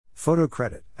Photo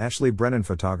credit, Ashley Brennan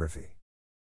Photography.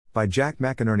 By Jack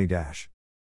McInerney.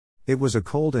 It was a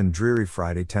cold and dreary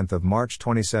Friday 10th of March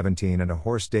 2017 and a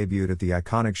horse debuted at the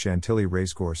iconic Chantilly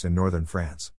racecourse in northern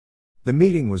France. The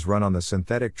meeting was run on the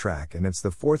synthetic track and it's the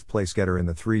fourth place getter in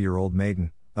the 3-year-old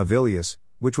maiden, Avilius,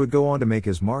 which would go on to make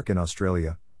his mark in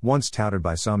Australia, once touted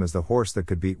by some as the horse that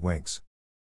could beat Winx.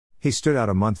 He stood out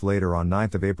a month later on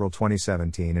 9th of April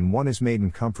 2017 and won his maiden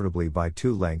comfortably by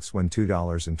 2 lengths when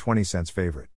 $2.20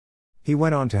 favorite. He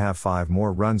went on to have 5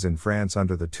 more runs in France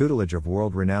under the tutelage of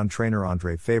world-renowned trainer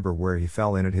André Faber, where he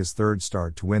fell in at his third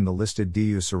start to win the listed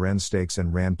Du Suresnes Stakes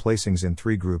and ran placings in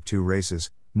 3 Group 2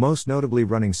 races, most notably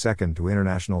running second to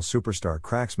international superstar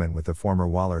Cracksman with the former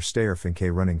Waller Stayer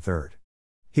Finke running third.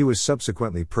 He was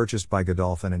subsequently purchased by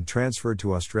Godolphin and transferred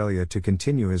to Australia to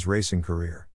continue his racing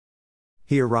career.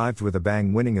 He arrived with a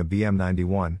bang, winning a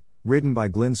BM91, ridden by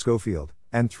Glyn Schofield,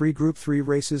 and 3 Group 3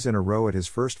 races in a row at his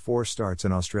first 4 starts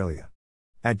in Australia.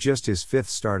 At just his 5th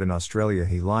start in Australia,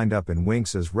 he lined up in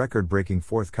Winx's record-breaking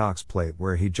 4th Cox Plate,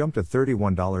 where he jumped a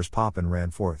 $31 pop and ran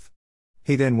 4th.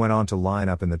 He then went on to line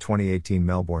up in the 2018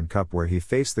 Melbourne Cup, where he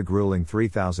faced the grueling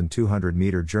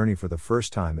 3,200-metre journey for the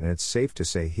first time, and it's safe to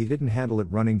say he didn't handle it,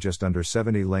 running just under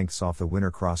 70 lengths off the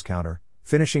winner cross-counter,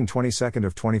 finishing 22nd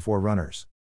of 24 runners.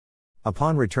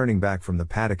 Upon returning back from the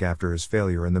paddock after his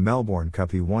failure in the Melbourne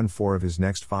Cup, he won 4 of his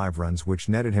next 5 runs, which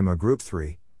netted him a Group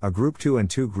 3, a Group 2 and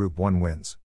 2 Group 1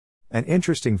 wins. An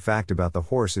interesting fact about the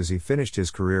horse is he finished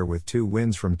his career with 2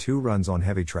 wins from 2 runs on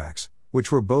heavy tracks,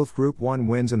 which were both Group 1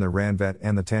 wins in the Ranvet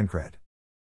and the Tancred.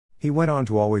 He went on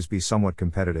to always be somewhat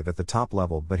competitive at the top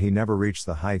level, but he never reached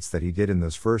the heights that he did in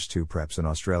those first 2 preps in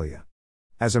Australia.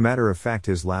 As a matter of fact,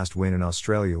 his last win in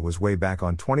Australia was way back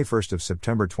on 21st of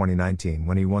September 2019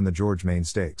 when he won the George Main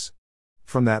Stakes.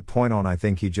 From that point on, I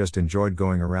think he just enjoyed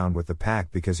going around with the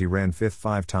pack because he ran 5th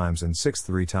 5 times and 6th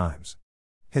 3 times.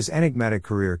 His enigmatic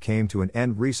career came to an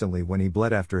end recently when he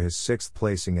bled after his 6th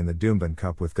placing in the Doomben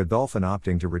Cup, with Godolphin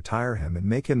opting to retire him and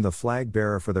make him the flag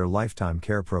bearer for their lifetime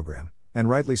care program, and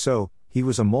rightly so. He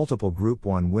was a multiple Group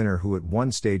 1 winner who at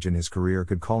one stage in his career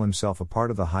could call himself a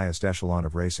part of the highest echelon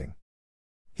of racing.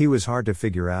 He was hard to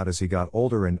figure out as he got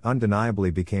older and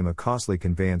undeniably became a costly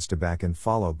conveyance to back and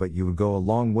follow, but you would go a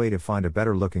long way to find a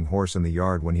better looking horse in the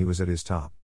yard when he was at his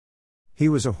top. He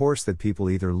was a horse that people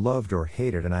either loved or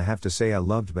hated, and I have to say I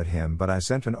loved him, but I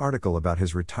sent an article about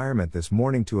his retirement this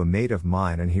morning to a mate of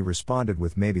mine and he responded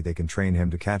with, maybe they can train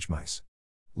him to catch mice.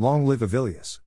 Long live Avilius.